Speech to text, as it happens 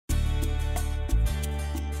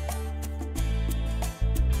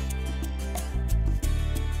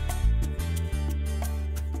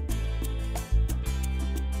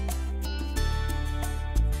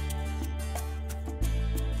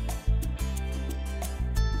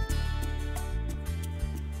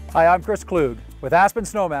Hi, I'm Chris Klug with Aspen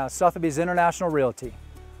Snowmass, Sotheby's International Realty.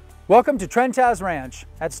 Welcome to Trentaz Ranch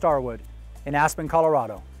at Starwood in Aspen,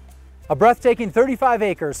 Colorado. A breathtaking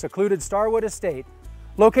 35-acre secluded Starwood estate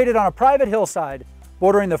located on a private hillside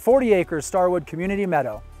bordering the 40-acre Starwood Community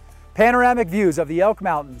Meadow. Panoramic views of the Elk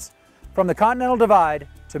Mountains from the Continental Divide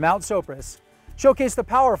to Mount Sopris showcase the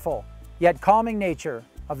powerful yet calming nature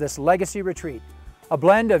of this legacy retreat, a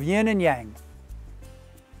blend of yin and yang.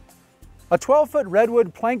 A 12-foot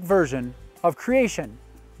redwood plank version of Creation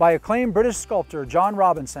by acclaimed British sculptor John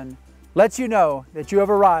Robinson lets you know that you have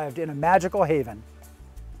arrived in a magical haven.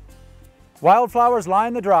 Wildflowers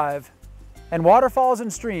line the drive, and waterfalls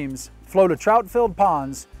and streams flow to trout-filled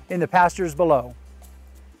ponds in the pastures below.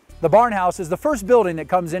 The barn house is the first building that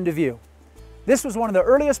comes into view. This was one of the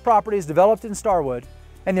earliest properties developed in Starwood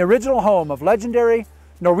and the original home of legendary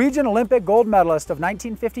Norwegian Olympic Gold Medalist of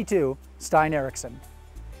 1952, Stein Eriksen.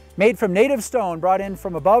 Made from native stone brought in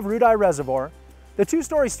from above Ruedi Reservoir, the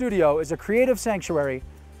two-story studio is a creative sanctuary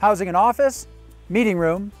housing an office, meeting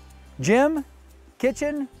room, gym,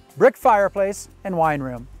 kitchen, brick fireplace, and wine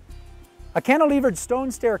room. A cantilevered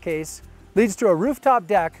stone staircase leads to a rooftop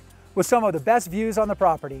deck with some of the best views on the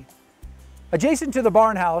property. Adjacent to the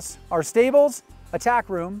barn house are stables, a tack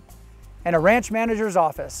room, and a ranch manager's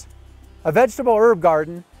office. A vegetable herb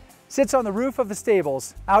garden sits on the roof of the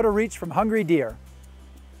stables, out of reach from hungry deer.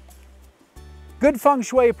 Good feng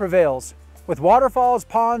shui prevails, with waterfalls,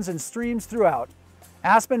 ponds, and streams throughout.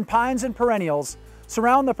 Aspen pines and perennials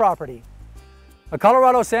surround the property. A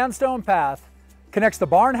Colorado sandstone path connects the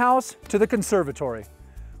barn house to the conservatory,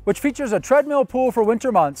 which features a treadmill pool for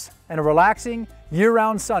winter months and a relaxing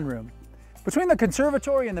year-round sunroom. Between the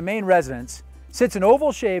conservatory and the main residence sits an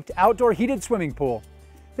oval-shaped outdoor heated swimming pool.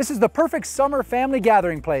 This is the perfect summer family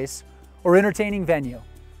gathering place or entertaining venue.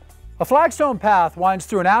 A flagstone path winds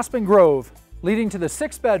through an aspen grove leading to the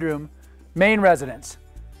 6-bedroom main residence.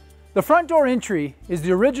 The front door entry is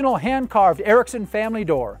the original hand-carved Eriksen family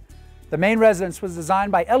door. The main residence was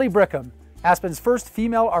designed by Ellie Brickham, Aspen's first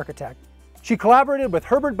female architect. She collaborated with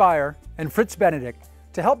Herbert Bayer and Fritz Benedict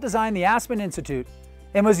to help design the Aspen Institute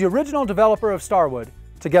and was the original developer of Starwood,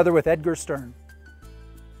 together with Edgar Stern.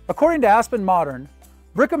 According to Aspen Modern,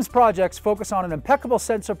 Brickham's projects focus on an impeccable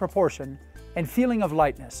sense of proportion and feeling of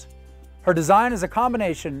lightness. Her design is a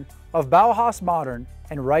combination of Bauhaus modern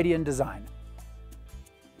and Wrightian design.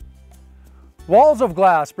 Walls of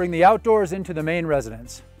glass bring the outdoors into the main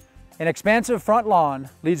residence. An expansive front lawn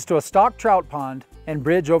leads to a stocked trout pond and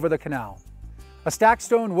bridge over the canal. A stacked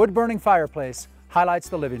stone wood-burning fireplace highlights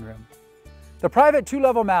the living room. The private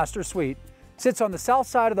 2-level master suite sits on the south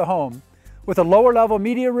side of the home with a lower-level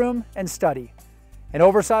media room and study. An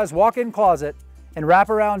oversized walk-in closet and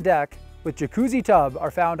wraparound deck with jacuzzi tub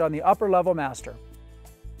are found on the upper-level master.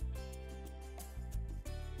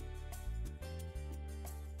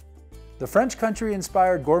 The French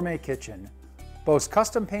country-inspired gourmet kitchen boasts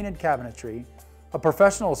custom-painted cabinetry, a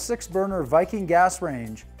professional 6-burner Viking gas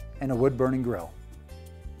range, and a wood-burning grill.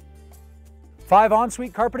 5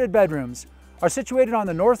 ensuite carpeted bedrooms are situated on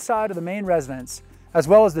the north side of the main residence, as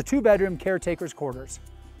well as the 2-bedroom caretaker's quarters.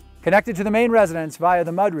 Connected to the main residence via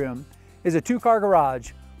the mudroom is a 2-car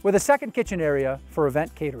garage with a second kitchen area for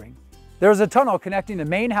event catering. There is a tunnel connecting the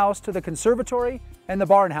main house to the conservatory and the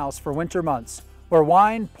barn house for winter months, where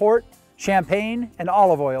wine, port, champagne, and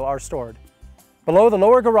olive oil are stored. Below the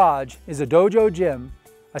lower garage is a dojo gym,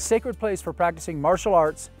 a sacred place for practicing martial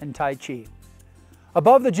arts and Tai Chi.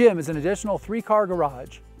 Above the gym is an additional 3-car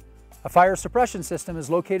garage. A fire suppression system is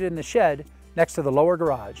located in the shed next to the lower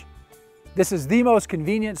garage. This is the most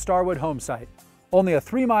convenient Starwood home site, only a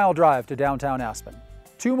 3-mile drive to downtown Aspen.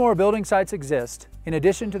 2 more building sites exist, in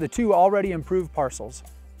addition to the 2 already improved parcels.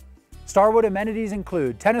 Starwood amenities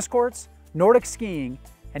include tennis courts, Nordic skiing,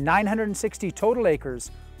 and 960 total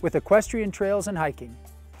acres with equestrian trails and hiking.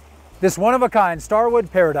 This one-of-a-kind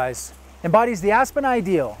Starwood paradise embodies the Aspen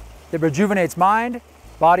ideal that rejuvenates mind,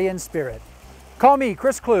 body, and spirit. Call me,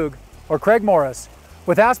 Chris Klug, or Craig Morris,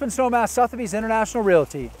 with Aspen Snowmass Sotheby's International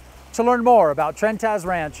Realty to learn more about Trentaz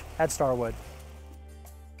Ranch at Starwood.